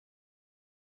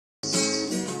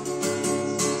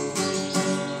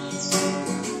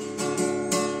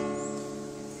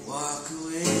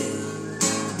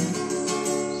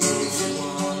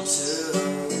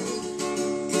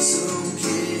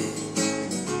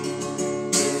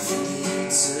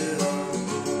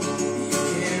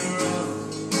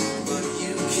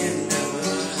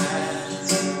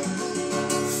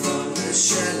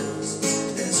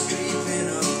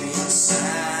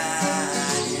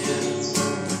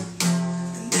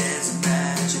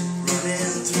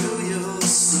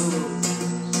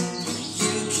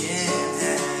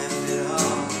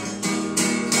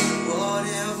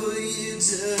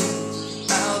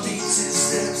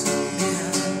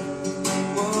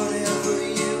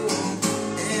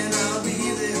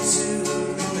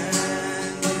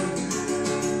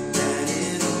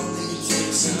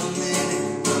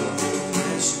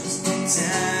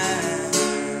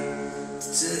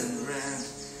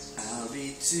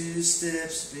two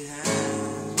steps behind.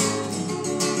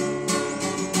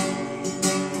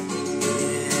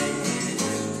 Yeah, yeah.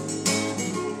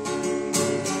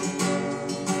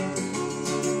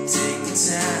 Take the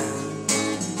time,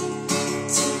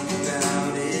 think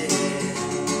about it.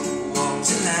 Walk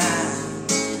the line,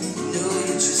 know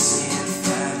you just can't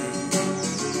fight it.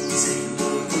 Take a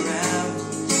look around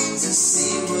to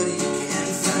see what you can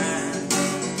find.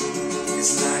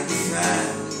 It's like a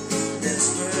fire that's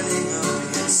burning up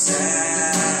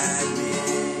inside me,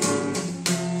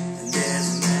 and there's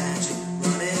magic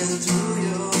running through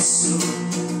your soul.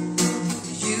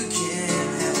 You can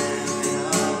have it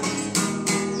all.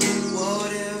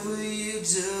 Whatever you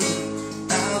do,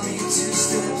 I'll be two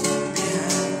steps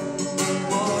behind.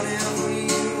 Whatever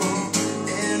you want,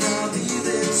 and I'll be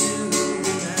there to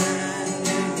remind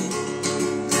you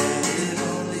that it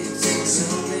only takes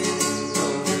a minute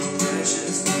of your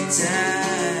precious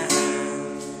time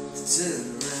to turn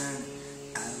around.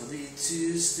 I'll be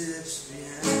two steps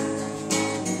behind.